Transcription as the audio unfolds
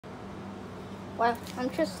Well, I'm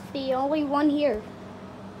just the only one here.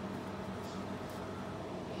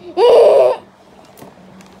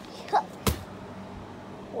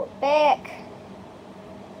 We're back.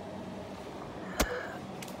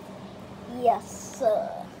 Yes, sir.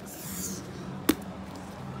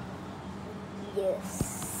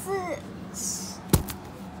 Yes, sir.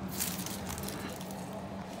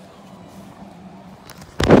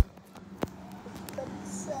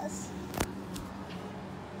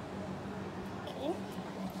 Okay.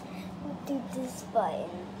 We'll do this button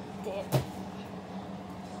there.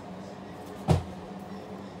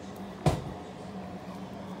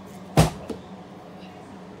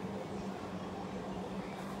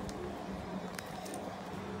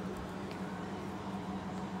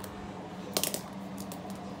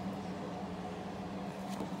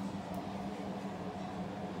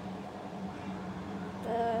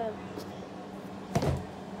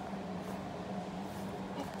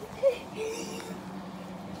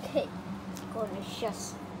 Okay, gonna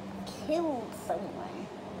just kill someone.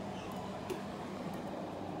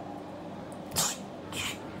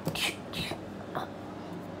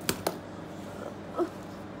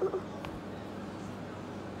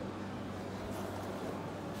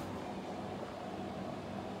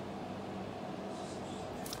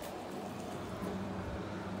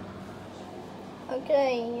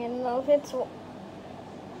 Okay, and if it's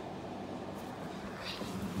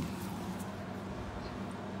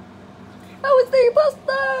I was the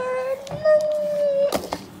imposter!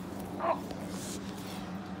 No.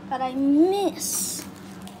 But I miss.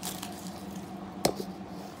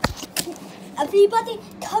 Everybody,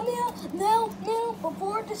 come here now,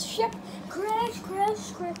 before the ship crash.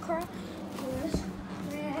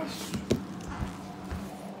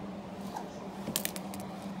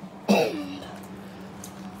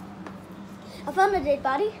 I found a dead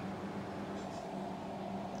body.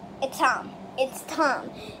 It's Tom. It's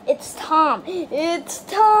Tom. It's Tom. It's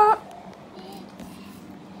Tom.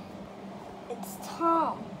 It's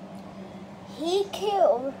Tom. He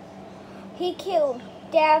killed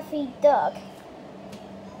Daffy Duck.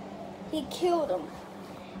 He killed him.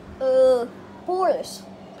 Boris.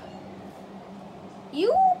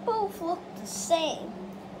 You both look the same.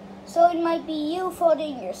 So it might be you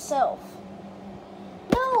voting yourself.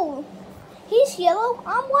 No. He's yellow,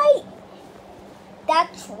 I'm white.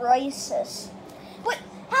 That's racist. What?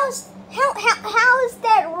 How is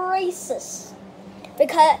that racist?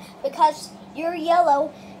 Because you're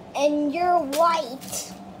yellow and you're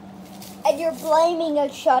white, and you're blaming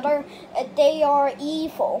each other and they are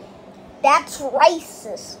evil. That's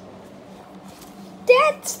racist.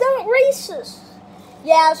 That's not racist.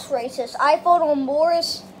 Yeah, it's racist. I vote on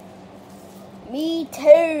Boris. Me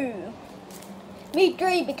too. Me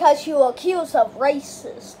three, because you accused of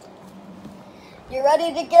racist. You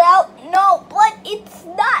ready to get out? No, but it's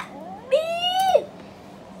not me.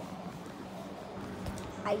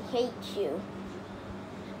 I hate you.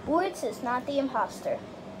 Boris is not the imposter.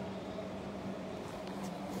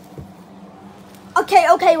 Okay.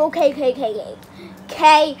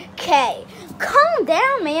 KK. Calm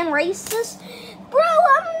down, man, racist. Bro,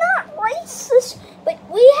 I'm not racist, but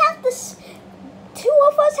we have to. Two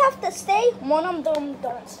of us have to stay. One of them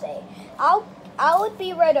don't stay. I would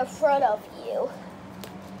be right in front of you.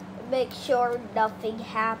 Make sure nothing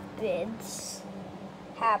happens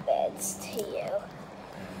to you.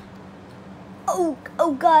 Oh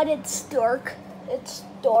God, it's dark. It's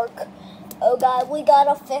dark. Oh God, we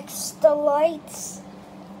gotta fix the lights.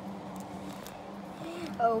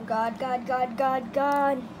 Oh God.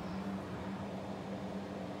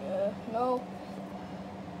 No.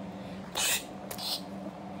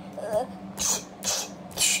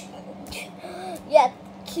 Yeah,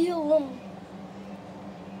 kill him.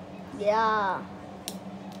 Yeah.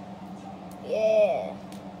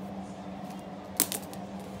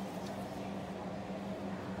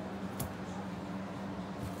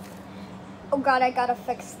 Oh God, I gotta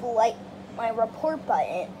fix the light. My report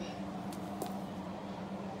button.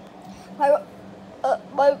 My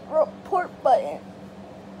report button.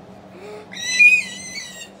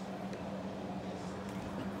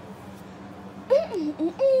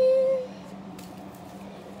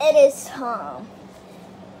 It is Tom.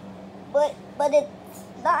 But it's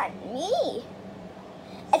not me.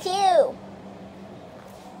 It's you.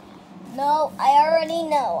 No, I already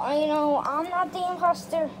know. I know I'm not the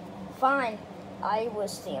imposter. Fine. I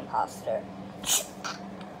was the imposter.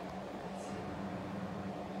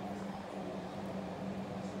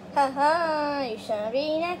 Haha, you shall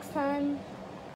be next time.